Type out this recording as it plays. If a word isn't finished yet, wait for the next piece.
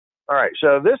All right,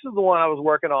 so this is the one I was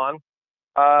working on.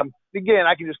 Again,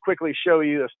 I can just quickly show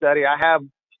you a study. I have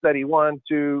study 1,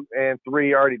 2, and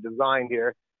 3 already designed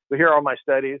here. So here are my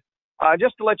studies.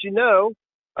 Just to let you know,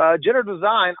 generative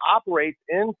design operates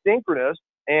in synchronous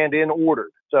and in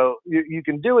ordered. So you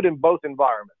can do it in both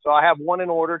environments. So I have one in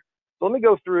ordered. So let me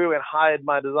go through and hide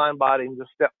my design body and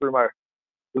just step through my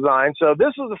design. So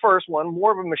this was the first one,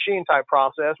 more of a machine type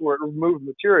process where it removed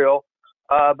material,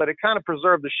 but it kind of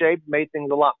preserved the shape, made things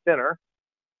a lot thinner.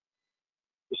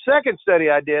 The second study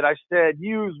I did, I said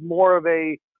use more of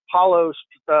a hollow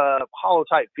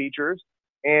type features,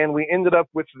 and we ended up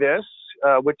with this,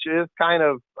 which is kind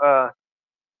of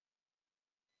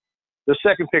the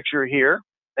second picture here.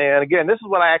 And again, this is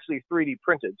what I actually 3D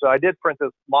printed. So I did print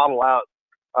this model out,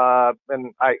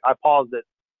 and I paused it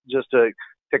just to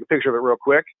take a picture of it real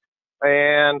quick.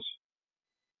 And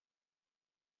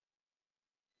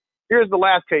here's the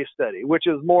last case study, which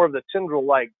is more of the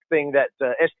tendril-like thing that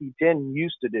ST10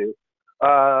 used to do.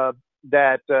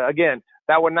 Again,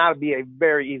 that would not be a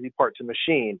very easy part to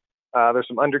machine. There's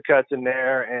some undercuts in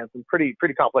there and some pretty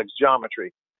complex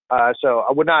geometry. So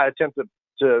I would not attempt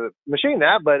to machine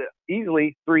that, but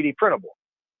easily 3D printable.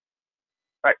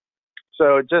 Right.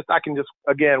 So I can just,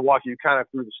 again, walk you kind of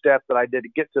through the steps that I did to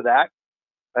get to that,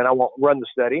 and I won't run the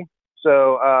study.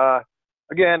 So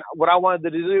again, what I wanted to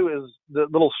do is the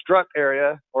little strut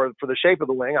area, or for the shape of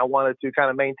the wing, I wanted to kind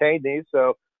of maintain these.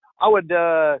 So I would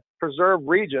preserve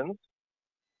regions.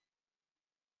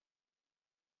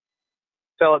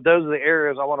 Tell it those are the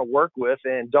areas I want to work with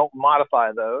and don't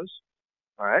modify those.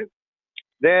 All right.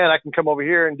 Then I can come over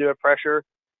here and do a pressure.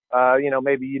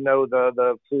 Maybe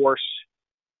the force.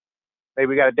 Maybe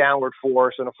we got a downward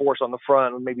force and a force on the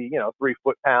front, maybe 3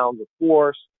 foot-pounds of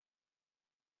force.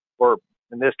 Or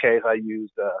in this case, I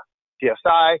used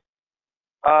PSI.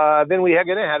 Then we are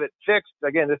going to have it fixed.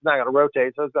 Again, this is not going to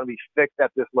rotate, so it's going to be fixed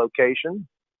at this location.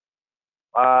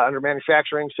 Under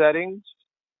manufacturing settings,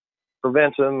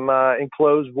 prevent some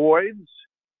enclosed voids.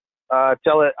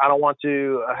 Tell it I don't want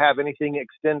to have anything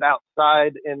extend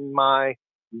outside in my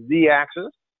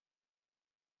Z-axis.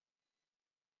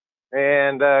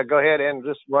 And go ahead and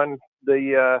just run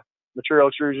the material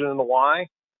extrusion in the Y.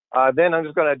 Then I'm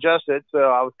just going to adjust it. So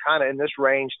I was kind of in this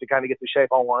range to kind of get the shape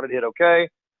I wanted, hit OK.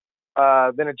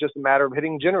 Then it's just a matter of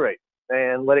hitting generate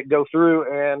and let it go through.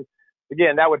 And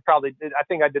again, that would probably, I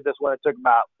think I did this one, it took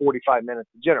about 45 minutes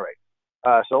to generate.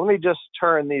 So let me just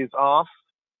turn these off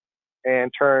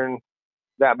and turn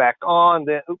that back on.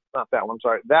 Then, oops, not that one,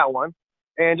 sorry, that one.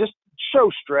 And just show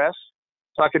stress.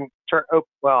 So I can turn,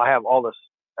 I have all this,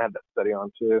 I have that study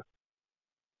on too.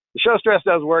 The show stress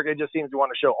does work. It just seems to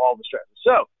want to show all the stresses.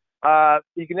 So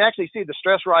you can actually see the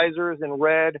stress risers in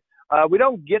red. We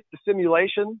don't get the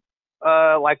simulation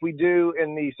like we do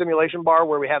in the simulation bar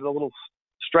where we have the little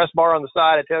stress bar on the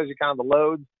side. It tells you kind of the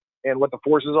loads and what the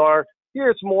forces are. Here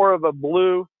it's more of a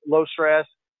blue, low stress,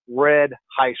 red,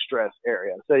 high stress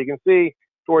area. So you can see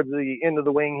towards the end of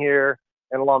the wing here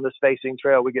and along this facing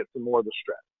trail, we get some more of the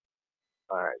stress.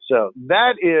 All right, so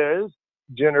that is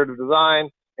generative design.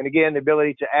 And again, the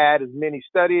ability to add as many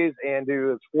studies and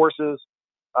do as forces,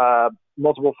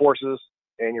 multiple forces,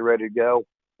 and you're ready to go,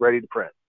 ready to print.